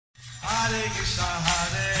Hare Krishna,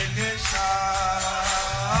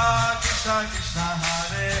 Krishna Krishna,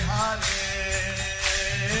 Hare Hare,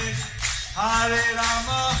 Hare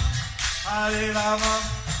Rama, Rama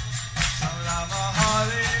Rama,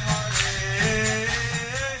 Hare Hare.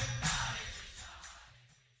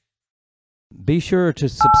 Be sure to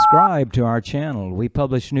subscribe to our channel. We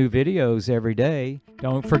publish new videos every day.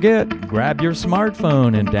 Don't forget, grab your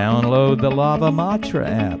smartphone and download the Lava Matra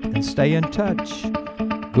app and stay in touch.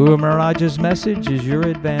 Guru Maharaj's message is your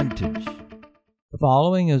advantage. The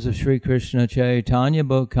following is a Sri Krishna Chaitanya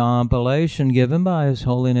book compilation given by His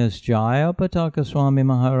Holiness Jayapataka Swami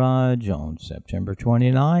Maharaj on September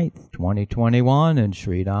 29th, 2021 in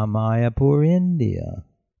Sri Mayapur, India.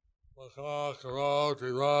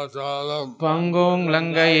 Pangong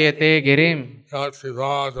langayete girim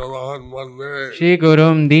Shri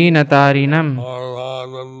Gurum Deenatarinam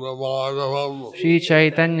Shri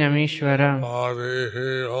Chaitanyamīśvara.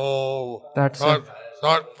 That's it.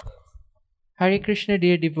 Hare Krishna,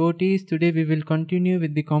 dear devotees, today we will continue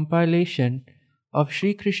with the compilation of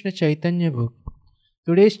Sri Krishna Chaitanya book.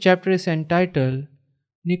 Today's chapter is entitled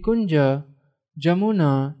Nikunja,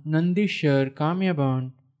 Yamunā, Nandīśvara,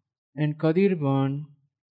 Kāmyavana and Khadiravana,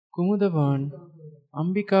 Kumudavana,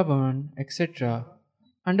 Ambikāvana, etc.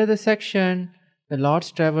 Under the section The Lord's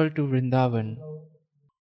Travel to Vrindavan.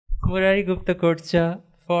 Murari Gupta Kotsha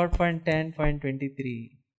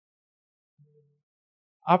 4.10.23.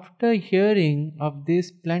 After hearing of these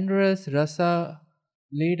splendorous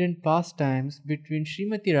rasa-laden pastimes between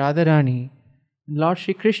Srimati Radharani and Lord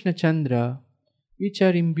Shri Krishna Chandra, which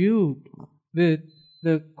are imbued with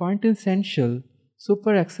the quintessential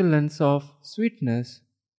super excellence of sweetness,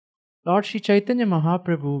 Lord Shri Chaitanya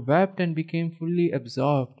Mahaprabhu wept and became fully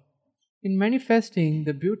absorbed in manifesting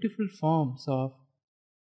the beautiful forms of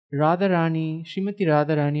Radharani, Srimati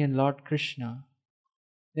Radharani and Lord Krishna.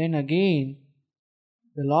 Then again,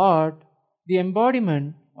 the Lord, the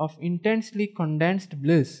embodiment of intensely condensed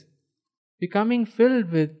bliss, becoming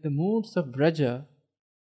filled with the moods of Braja,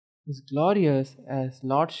 is glorious as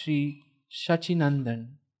Lord Shri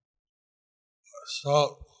Sachinandan.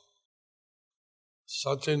 So,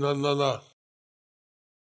 Sachinandana,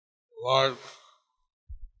 Lord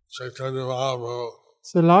Chaitanya Mahaprabhu.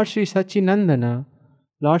 So Lord Shri Sachinandana,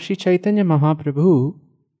 Lord Shri Chaitanya Mahaprabhu,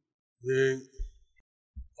 being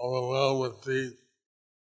overwhelmed with the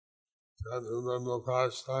transcendental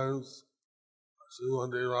pastimes,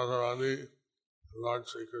 Srimati Radharani and Lord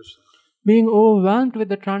Shri Krishna. Being overwhelmed with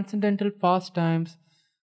the transcendental pastimes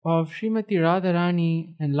of Srimati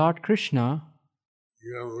Radharani and Lord Krishna,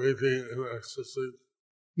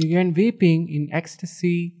 began weeping in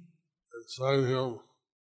ecstasy. Inside him,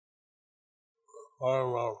 the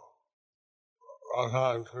form of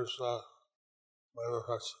Radha and Krishna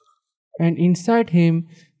manifested. And inside him,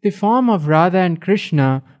 the form of Radha and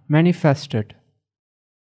Krishna manifested.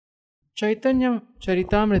 Chaitanya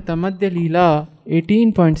Charitamrita Madhya Leela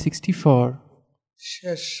 18.64.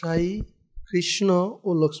 Sheshai Krishna o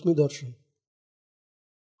Lakshmi Darshan.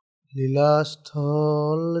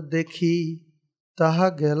 লীলাস্থল দেখি তাহা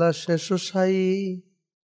গেলা শেষ সাই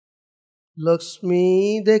লক্ষ্মী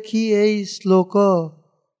দেখি এই শ্লোক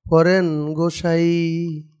পরেন গোসাই.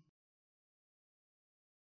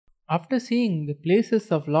 After seeing the places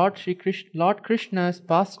of Lord Krishna's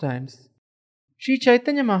pastimes, Sri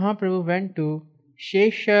Chaitanya Mahaprabhu went to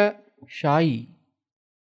Shesha Shai,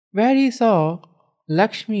 where he saw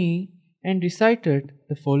Lakshmi and recited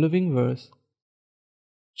the following verse.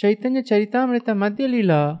 Chaitanya Charitamrita Madhya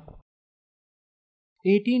Leela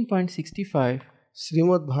 18.65.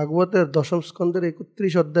 Shrimad ভাগবতের দশম স্কন্ধের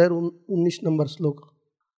 31 অধ্যায়ের 19 নম্বর শ্লোক.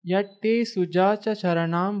 Yatte sujacha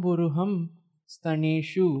charanam buruham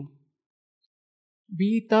staneshu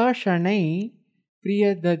Bita shanai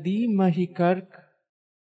priyadadi mahikark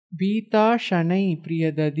Bita shanai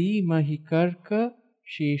priyadadi mahikark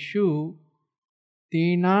sheshu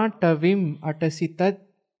Tena tavim atasitat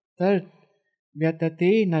tat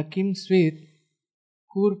Vyatate nakim svit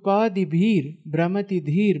Kurpadibhir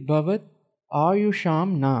brahmatidhir bhavat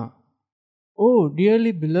ayusham na. Oh,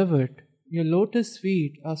 dearly beloved, your lotus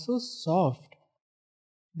feet are so soft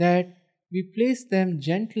that we place them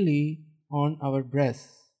gently on our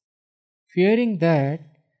breasts, fearing that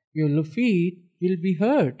your feet will be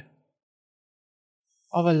hurt.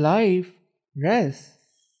 Our life rests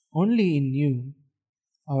only in you.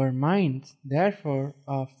 Our minds, therefore,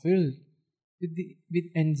 are filled with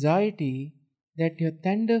anxiety that your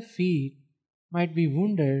tender feet might be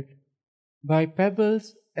wounded by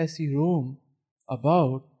pebbles as you roam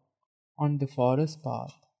about on the forest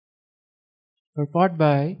path. Purport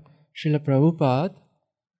by Srila Prabhupada.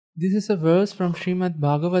 This is a verse from Srimad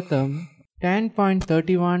Bhagavatam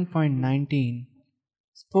 10.31.19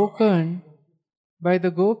 spoken by the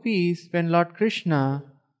gopis when Lord Krishna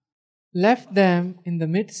left them in the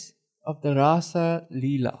midst of the Rasa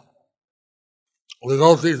Leela. The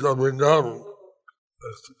devotees of Vrindavan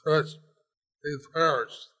expressed these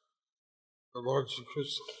prayers to Lord Sri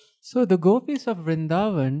Krishna. So the gopis of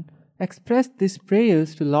Vrindavan expressed these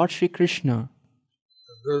prayers to Lord Sri Krishna.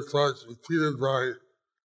 And this was repeated by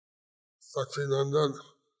Sachinandan,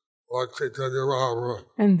 Lord Chaitanya Mahaprabhu.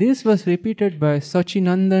 And this was repeated by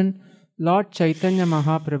Sachinandan, Lord Chaitanya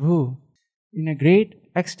Mahaprabhu, in a great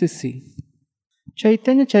ecstasy.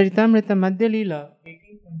 Chaitanya Charitamrita Madhya Leela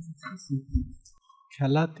 18.66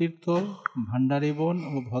 খেলা তীর্থ ভান্ডারী বন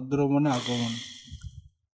ও ভদ্রবনে আগমন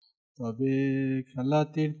তবে খেলা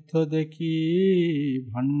তীর্থ দেখি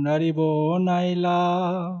ভান্ডারী বন আইলা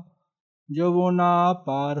যমুনা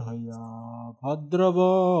পার হইয়া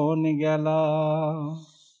ভদ্রবন গেলা.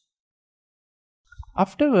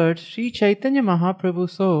 Afterwards, Sri Chaitanya Mahaprabhu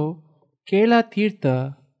saw Kela Tirtha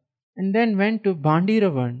and then went to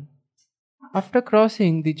Bandiravan. After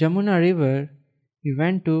crossing the Yamunā river, he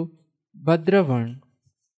went to Bhadravan.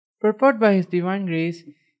 Purport by His Divine Grace,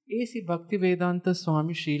 A.C. Bhaktivedanta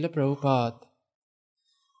Swami Srila Prabhupada.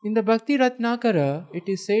 In the Bhakti Ratnakara, it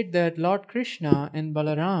is said that Lord Krishna and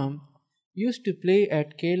Balaram used to play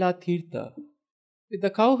at Kela Tirtha with the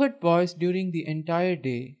cowherd boys during the entire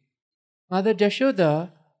day. Mother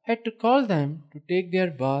Jashoda had to call them to take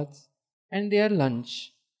their baths and their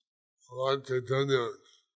lunch. Lord Chaitanya,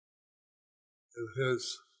 in his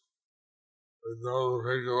Vrindavan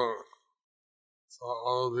Parikramā, saw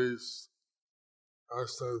all these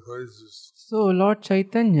pastime places. So Lord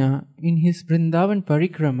Chaitanya in his Vrindavan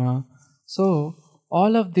Parikrama saw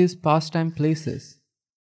all of these pastime places.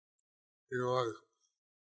 He was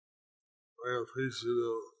very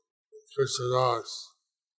appreciative of Krishnadas,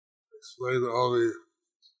 explained all the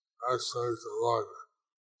pastimes of Lord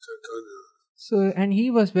Chaitanya. So, and he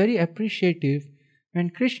was very appreciative when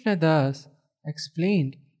Krishna Das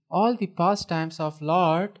explained all the pastimes of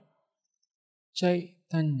Lord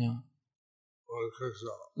Chaitanya, Lord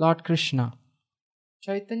Krishna. Lord Krishna.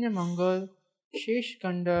 Chaitanya Mangal, Shesh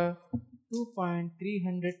Kanda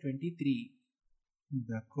 2.323.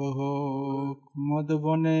 দেখো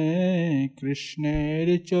কুমুদবনে কৃষ্ণের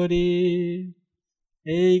চরি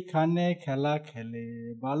এইখানে খেলা খেলে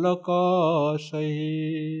বালক সহি.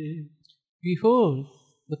 Behold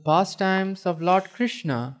the pastimes of Lord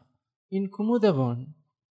Krishna in Kumudavana.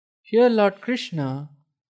 Here Lord Krishna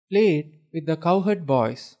played with the cowherd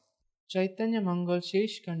boys. Chaitanya Mangal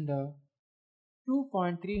Shesh Kanda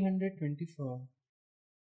 2.324.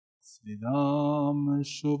 Shriram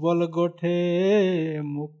Subal গোঠে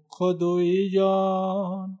মুখ্য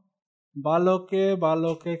দুইজন বালকে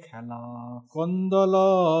বালকে খেলা কন্দল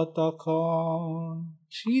তখন.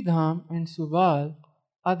 Sridham and Subal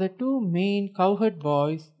are the two main cowherd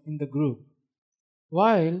boys in the group.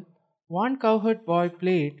 While one cowherd boy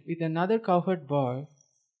played with another cowherd boy,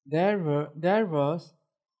 there was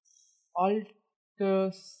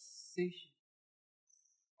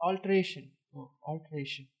alteration.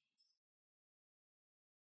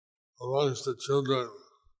 Amongst the children,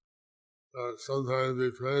 sometimes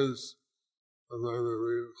they friends, sometimes they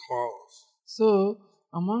be quarrels. So,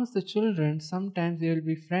 amongst the children, sometimes they will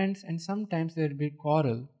be friends and sometimes there will be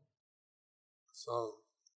quarrel. So,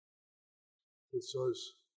 this was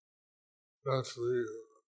naturally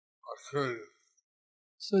occurring.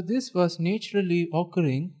 So, this was naturally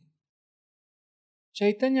occurring.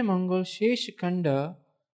 Chaitanya Mangal Shesh Kanda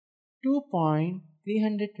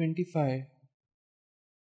 2.325.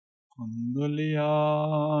 কন্দলিয়া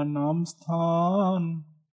নাম স্থান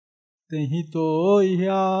তেহি তো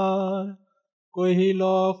ইহার কহিল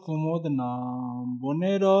কুমুদ নাম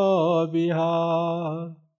বনের Bihar.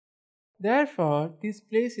 Therefore, this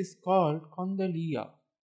place is called Kondaliya.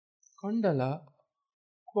 Kondala,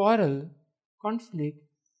 quarrel, conflict,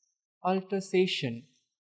 altercation.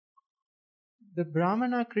 The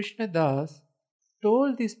Brahmana Krishna Das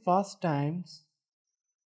told these pastimes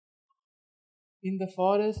in the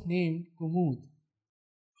forest named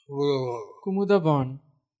Kumudavana.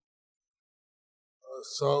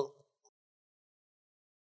 So,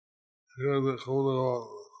 here in the Kumudavana,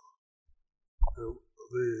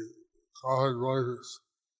 the cowherd boys,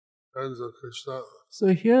 friends of Krishna, So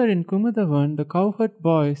here in Kumudavana, the cowherd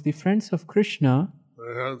boys, the friends of Krishna,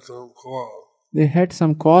 they had some quarrel. they had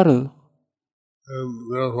some quarrel. And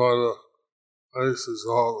therefore the place is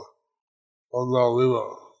called Kondaliya.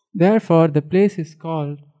 Therefore, the place is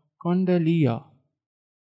called Kondaliya.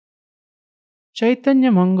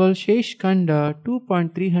 Chaitanya Mangal Shesh Kanda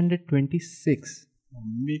 2.326.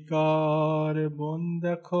 অম্বিকার বন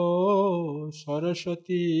দেখো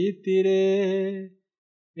সরস্বতী তীরে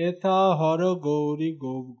এথা হর গৌরী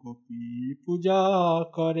গোপী পূজা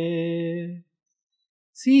করে।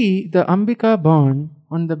 See the Ambikāvana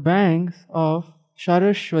on the banks of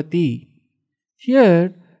Saraswati. Here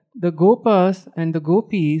the Gopas and the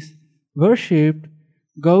Gopis worshipped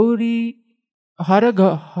Gauri Hara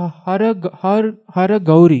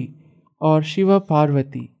Gauri or Shiva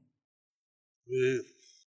Parvati. The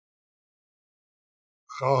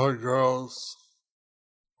cowherd girls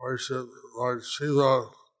worship Lord Shiva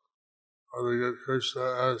or they get Krishna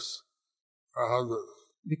as a husband.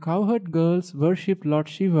 The cowherd girls worship Lord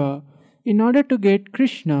Shiva in order to get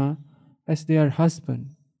Krishna as their husband.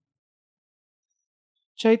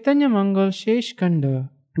 Chaitanya Mangal Shesh Kanda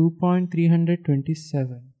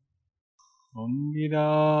 2.327. Angira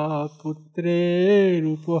পুত্রের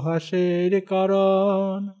উপহাসের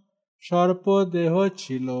কারণ সর্পদেহ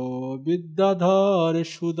ছিল বিদ্যাধর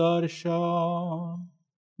সুদর্শন।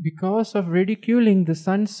 Because of ridiculing the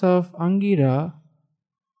sons of Angira,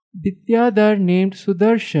 Vidyadhar named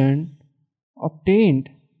Sudarshan obtained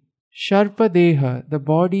Sharpadeha, the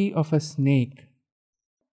body of a snake.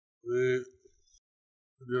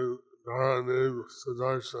 The Dara named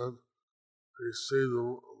Sudarshan received the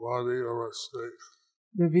body of a snake.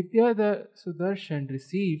 The Vidyadhar Sudarshan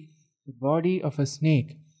received the body of a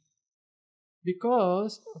snake.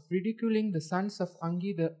 Because of ridiculing the sons of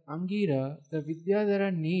Angira, the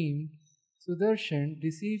Vidyadhara named Sudarshan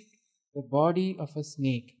received the body of a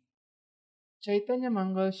snake. Chaitanya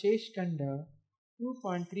Mangal Shesh Kanda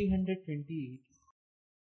 2.328.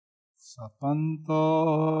 সাপান্ত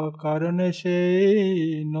কারণে সেই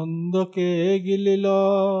নন্দকে গিলিল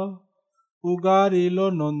উগারিল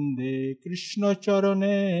নন্দে কৃষ্ণ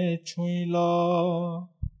চরণে ছুঁইল।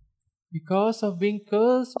 Because of being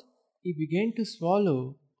cursed, he began to swallow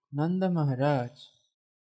Nanda Maharaj.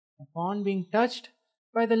 Upon being touched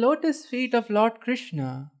by the lotus feet of Lord Krishna,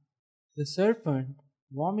 the serpent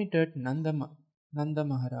vomited Nanda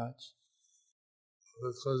Maharaj.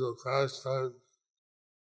 This was a pastime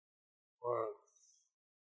where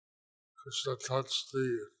Krishna touched the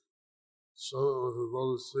serpent with his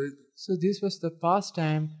lotus feet. So this was the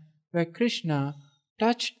pastime where Krishna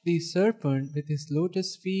touched the serpent with his lotus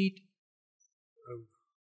feet, And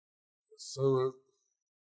the serpent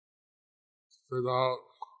spit out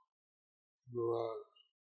the rod.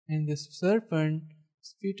 and the serpent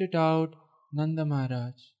spitted out Nanda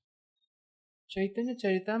Maharaj. Chaitanya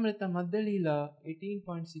Charitamrita Madhya Leela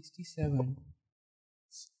 18.67.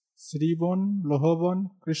 শ্রীবন লোহবন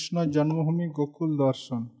Krishna জন্মভূমি গোকুল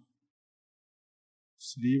দর্শন।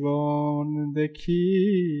 শ্রীবন দেখি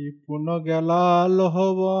পুন গেলা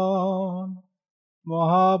লোহবন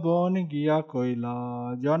মহাবন গিয়া কইলা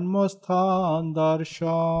জন্মস্থান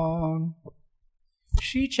দর্শন।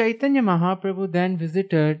 Sri Chaitanya Mahaprabhu then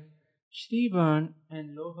visited Shrivan and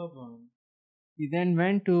Lohavan. He then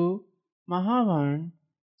went to Mahavan,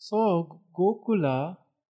 saw Gokula,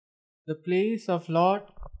 the place of Lord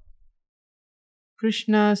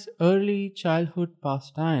Krishna's early childhood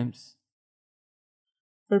pastimes.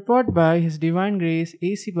 Purport by His Divine Grace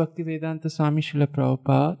A.C. Bhaktivedanta Swami Srila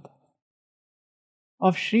Prabhupada.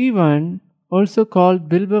 Of Shrivan, also called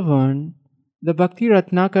Bilbavan, the Bhakti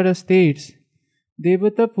Ratnakara states,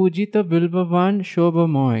 Devata Pujita Bilbavan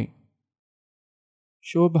Shobhamoy.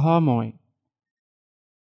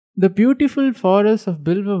 The beautiful forest of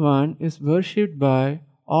Bilbavan is worshipped by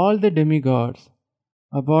all the demigods.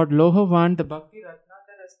 About Lohavan, the Bhakti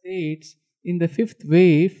Ratnakara states in the 5th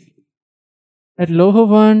wave, at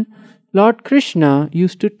Lohavan, Lord Krishna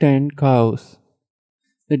used to tend cows.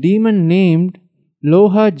 The demon named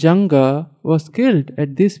Loha Janga was killed at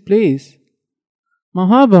this place.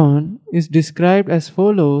 Mahaban is described as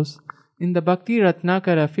follows in the Bhakti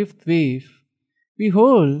Ratnakara 5th wave.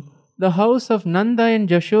 Behold, the house of Nanda and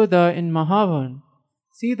Jashoda in Mahavan.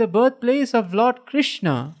 See the birthplace of Lord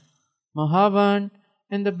Krishna. Mahavan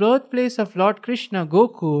and the birthplace of Lord Krishna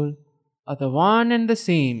Gokul are the one and the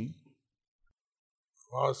same.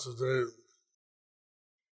 Vasudeva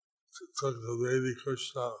took the baby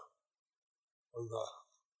Krishna from the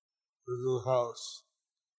prison house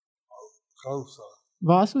of Kamsa.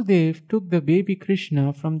 Vasudev took the baby Krishna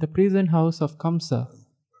from the prison house of Kamsa.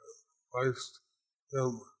 Placed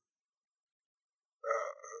him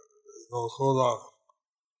Gokula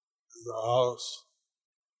in the house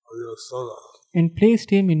of Yasoda. And placed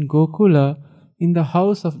him in Gokula in the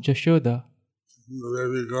house of Jashoda. The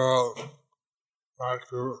baby girl back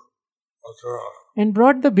to Mathura. And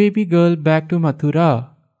brought the baby girl back to Mathura.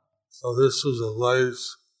 So this was a place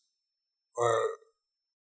where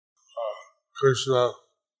Krishna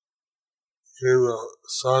became the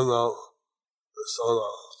son of Yasoda.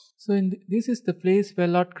 So this is the place where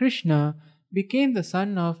Lord Krishna became the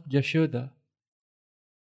son of Jashoda.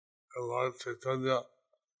 And Lord Chaitanya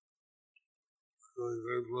was in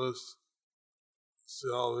great bliss to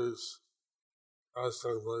see all these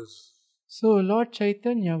pastime places. So Lord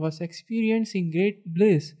Chaitanya was experiencing great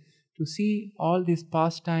bliss to see all these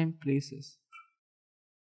pastime places.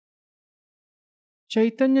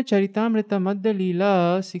 Chaitanya Charitamrita Madhya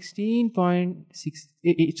Leela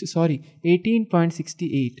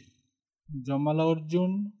 18.68. জমালা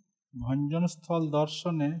Arjun ভঞ্জনস্থল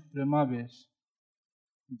দর্শনে প্রেমাবেশ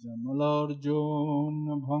জমলা অর্জুন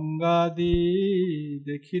ভঙ্গাদি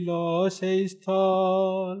দেখিল সেই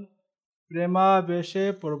স্থল প্রেমাবেশে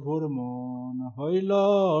প্রভুর মন হইল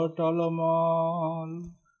টলমল.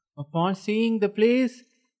 Upon seeing the place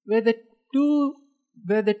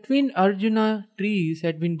where the twin Arjuna trees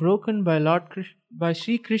had been broken by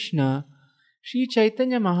Sri Krishna, Sri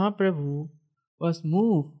Chaitanya Mahaprabhu was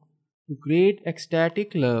moved to great ecstatic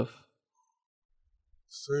love.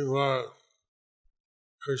 See where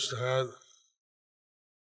Krishna had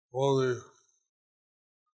holy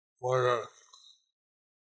water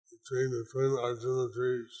between the twin Arjuna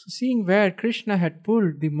trees. So seeing where Krishna had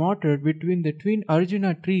pulled the mortar between the twin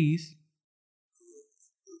Arjuna trees,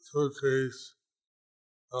 The two trees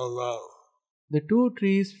fell down, the two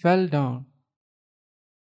trees fell down,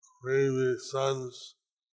 freeing the sons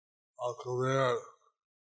of Kumudavana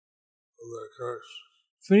from their curse.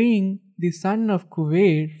 freeing the son of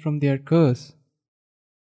Kuver from their curse.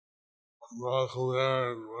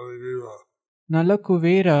 Kumudavana and Nandīśvara.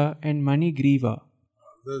 Nalakuvera and Manigriva.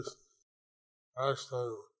 This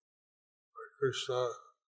pastime where Krishna,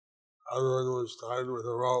 everyone was tied with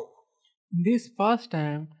a rope. In this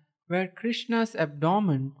pastime, where Krishna's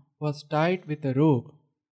abdomen was tied with a rope,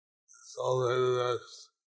 Celebrated as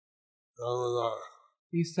Yamunā.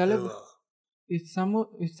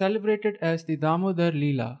 is celebrated as the Damodar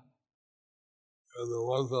Leela. And the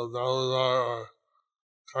month of Yamunā or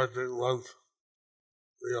Kartik month,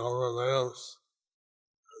 we offer lambs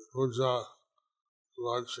and puja to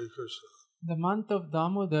Lord Sri Krishna. The month of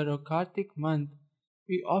Damodar or Kartik month,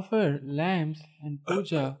 we offer lambs and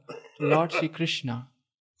puja to Lord Sri Krishna.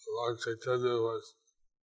 Lord Chaitanya was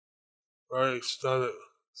very ecstatic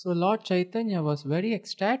So Lord Chaitanya was very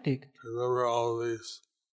ecstatic to remember all these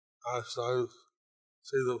pastimes,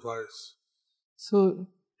 see the place. so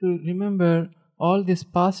to remember all these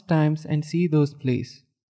pastimes and see those places.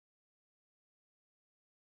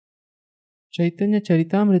 Chaitanya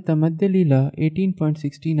Charitamrita Madhya Leela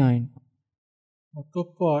 18.69.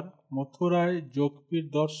 অতঃপর মথুরায় যোগপীর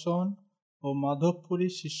দর্শন ও মাধবপুরী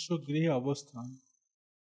শিষ্যগৃহে অবস্থান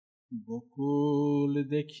বকুল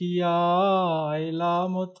দেখিয়া আইলা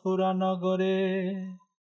মথুরা নগরে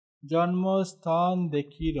জন্মস্থান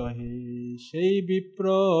দেখি রহে সেই বিপ্র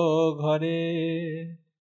ঘরে.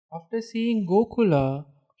 After seeing Gokula,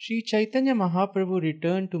 Sri Chaitanya Mahaprabhu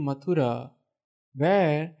returned to Mathura,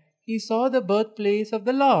 where he saw the birthplace of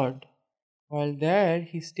the Lord. While there,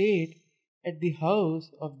 he stayed at the house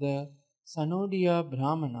of the Sanodiya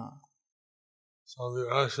Brahmana. So the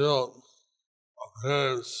actual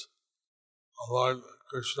appearance of Lord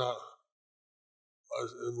Krishna was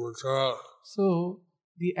in Mathura. So,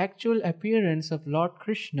 the actual appearance of Lord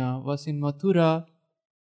Krishna was in Mathura,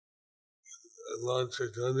 And Lord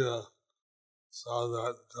Chaitanya saw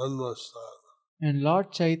that Janmastan. and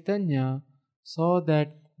Lord Chaitanya saw that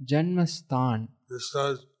Janmastan. This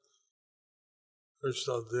time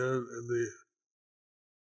Krishna appeared in the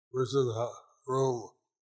prison room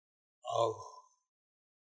of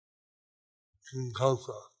King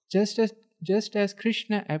Kamsa. Just as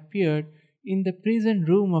Krishna appeared in the prison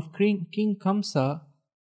room of King Kamsa,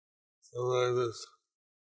 Similarly, this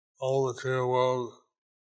whole material world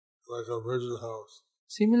is like a prison house.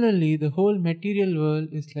 similarly, the whole material world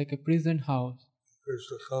is like a prison house.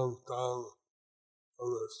 Krishna comes down from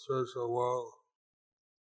the spiritual world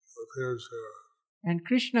and appears here. And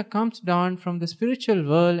Krishna comes down from the spiritual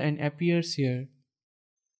world and appears here.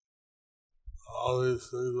 All these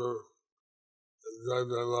things were enjoyed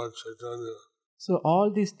by Lord Chaitanya. So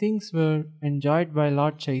all these things were enjoyed by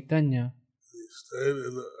Lord Chaitanya. He stayed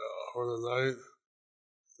for the night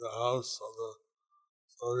in the house of the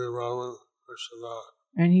Kāmyavana Krishna.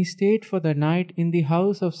 And he stayed for the night in the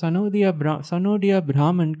house of Sanodiya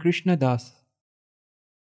Brahman Krishnadas.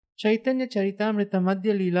 Chaitanya Charitamrita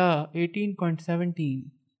Madhya Leela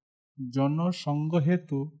 18.17. জনসঙ্গ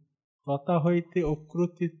হেতু তথা হইতে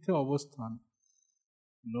অক্রতীর্থে অবস্থান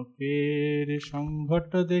লোকের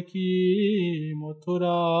সংঘট দেখি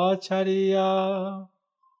মথুরা ছাড়িয়া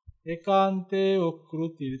একান্তে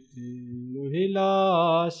অক্রুতীর্থে রহিলা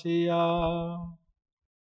আসিয়া।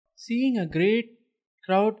 Seeing a great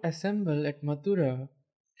crowd assemble at Mathura,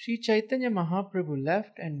 Sri Chaitanya Mahaprabhu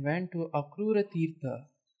left and went to Akrura Tirtha.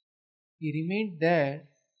 He remained there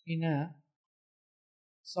in a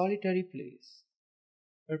solitary place.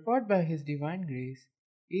 Purport by His Divine Grace,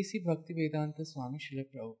 A.C. Bhaktivedanta Swami Srila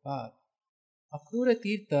Prabhupada. Akrura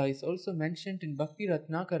Tirtha is also mentioned in Bhakti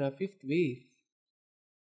Ratnakara 5th wave.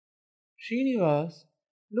 Srinivas,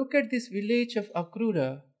 look at this village of Akrura.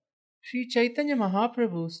 Sri Chaitanya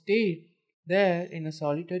Mahaprabhu stayed there in a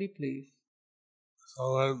solitary place. So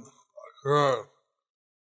when Akrura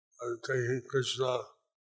was taking Krishna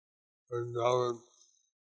Vrindavan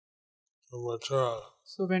to Mathura,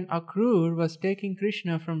 So when Akrur was taking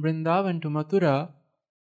Krishna from Vrindavan to Mathura,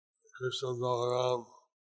 Krishna and Balaram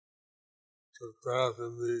took bath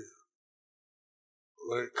in the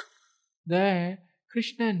lake. there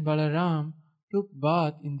Krishna and Balaram took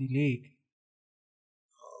bath in the lake.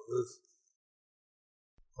 This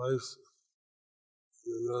place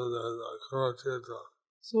is known as Akrura Tirtha.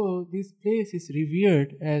 So this place is revered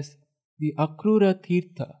as the Akrura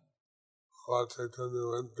Tirtha. Lord Chaitanya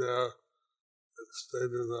went there and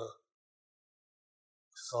stayed in a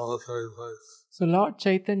solitary place. So Lord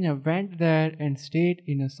Chaitanya went there and stayed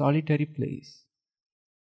in a solitary place.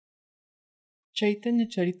 Chaitanya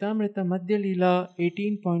Charitamrita Madhya Leela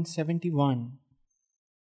 18.71.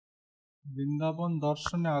 Vrindavan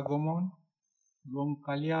দর্শনে আগমন এবং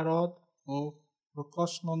কালিয়ারদ ও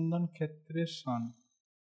প্রকাশ নন্দন ক্ষেত্রের শান।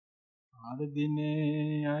 আর দিনে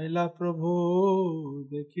আইলা প্রভু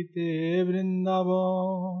দেখিতে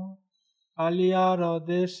বৃন্দাবন,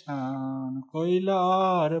 কালিয়ারদে শান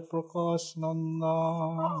কৈলার প্রকাশ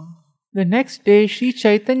নন্দন। The next day Sri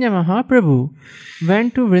Chaitanya Mahaprabhu went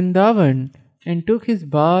to Vrindavan and took his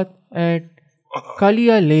bath at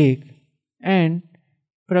Kaliya Lake and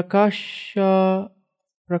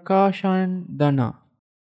Prakashandana.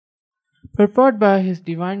 Purport by His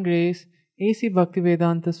Divine Grace, A.C.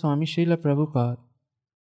 Bhaktivedanta Swami Srila Prabhupada.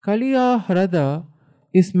 Kaliya Hrada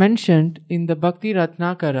is mentioned in the Bhakti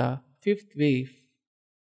Ratnakara 5th wave.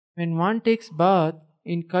 When one takes bath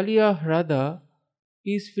in Kaliya Hrada,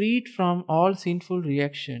 he is freed from all sinful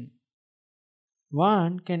reaction.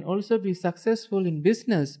 One can also be successful in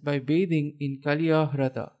business by bathing in Kaliya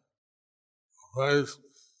Hrada. Place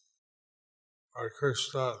where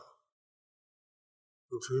Krishna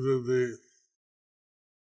defeated the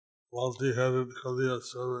multi-headed Kaliya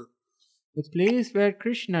serpent The place where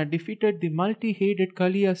Krishna defeated the multi-headed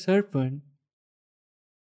Kaliya serpent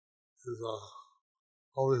is a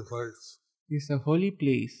holy place. is a holy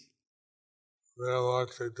place. There Lord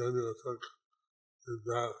Chaitanya took his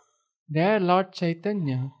bath. There Lord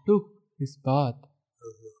Chaitanya took his bath.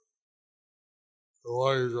 The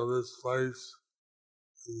glories of this place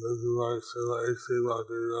is mentioned by Srila A.C.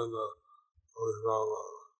 Bhaktivedanta Swami.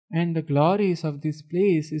 And the glories of this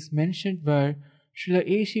place is mentioned by Srila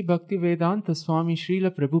A.C. Bhaktivedanta Swami Srila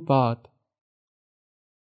Prabhupada.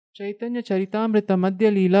 Chaitanya Charitamrita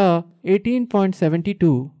Madhya Leela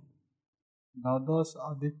 18.72. দ্বাদশ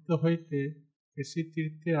আদিত্য হইতে কেশী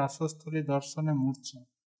তীর্থে আশাস্থলী দর্শনে মূর্ছা।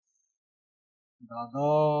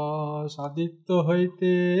 দ্বাদশ আদিত্য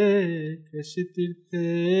হইতে কেশী তীর্থে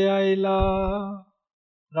আইলা,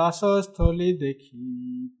 রাসস্থলী দেখি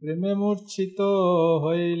প্রেমে মূর্ছিত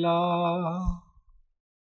হইলা।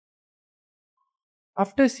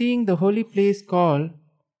 After seeing the holy place called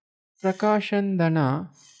Prakashandana,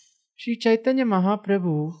 Sri Chaitanya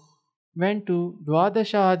Mahaprabhu went to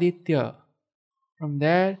Dwadasha Aditya. From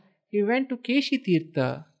there, he went to Keshi Tirtha.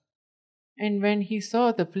 And when he saw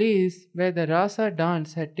the place where the Rasa dance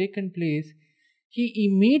had taken place, he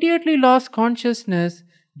immediately lost consciousness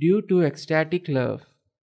due to ecstatic love.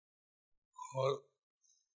 Lord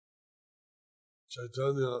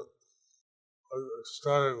Chaitanya was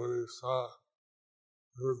ecstatic when he saw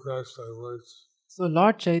different pastime places. So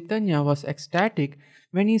Lord Chaitanya was ecstatic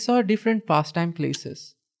when he saw different pastime places.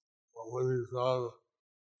 But when he saw the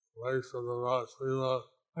place of the Ras Leela,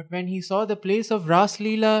 But when he saw the place of Ras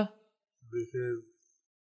Leela, he became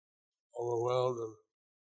overwhelmed and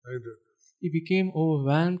fainted he became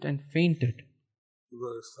overwhelmed and fainted due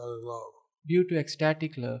to ecstatic love. due to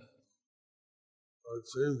ecstatic love. It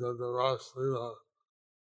seems that the Ras Leela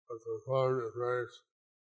was performed at various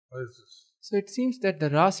places. So it seems that the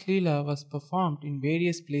Ras Leela was performed in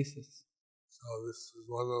various places. So this is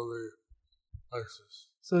one of the places.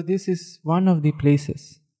 So this is one of the places.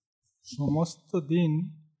 সমস্ত দিন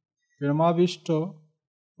প্রেমাবিষ্ট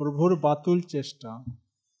প্রভুর বাতুল চেষ্টা,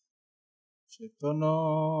 চেতন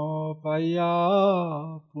পাইয়া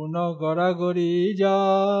পুন গড়াগড়ি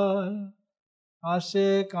যায় আসে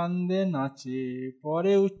কান্দে নাচে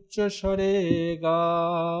পরে উচ্চ স্বরে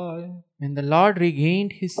গায় When the Lord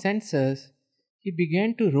regained his senses, he began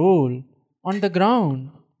to roll on the ground.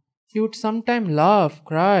 He would sometimes laugh,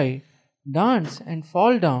 cry, dance, and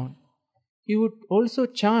fall down. He would also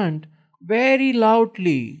chant very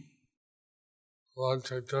loudly. Lord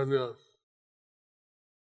Chaitanya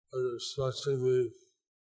was expressing the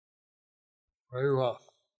prema,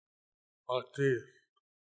 bhakti,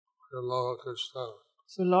 the love of Krishna.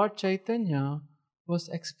 So Lord Chaitanya was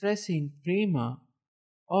expressing prema,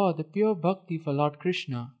 or the pure bhakti for Lord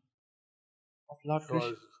Krishna, of Lord He Krishna.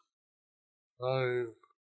 was crying,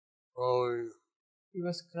 rolling, He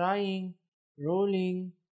was crying,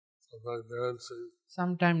 rolling, sometimes dancing,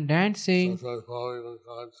 sometimes dancing, sometimes falling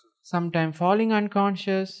unconscious. sometimes falling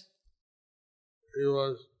unconscious. He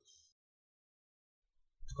was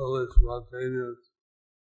totally spontaneous,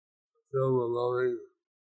 filled with loving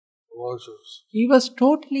emotions. He was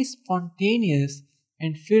totally spontaneous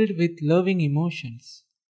and filled with loving emotions.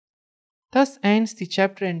 Thus ends the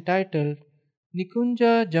chapter entitled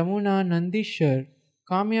Nikunja, Yamunā, Nandīśvara,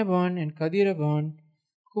 Kāmyavana and Khadiravana,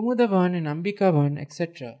 Kumudavana and Ambikāvana,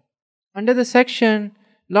 etc. Under the section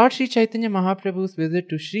Lord Sri Chaitanya Mahaprabhu's visit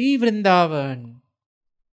to Sri Vrindavan.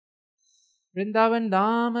 Vrindavan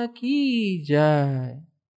Dhama ki jai.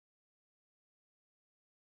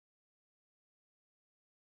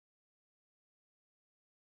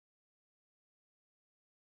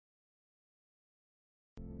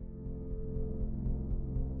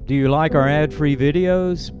 Do you like our ad-free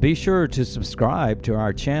videos? Be sure to subscribe to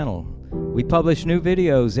our channel. We publish new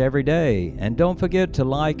videos every day, and don't forget to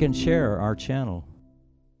like and share our channel.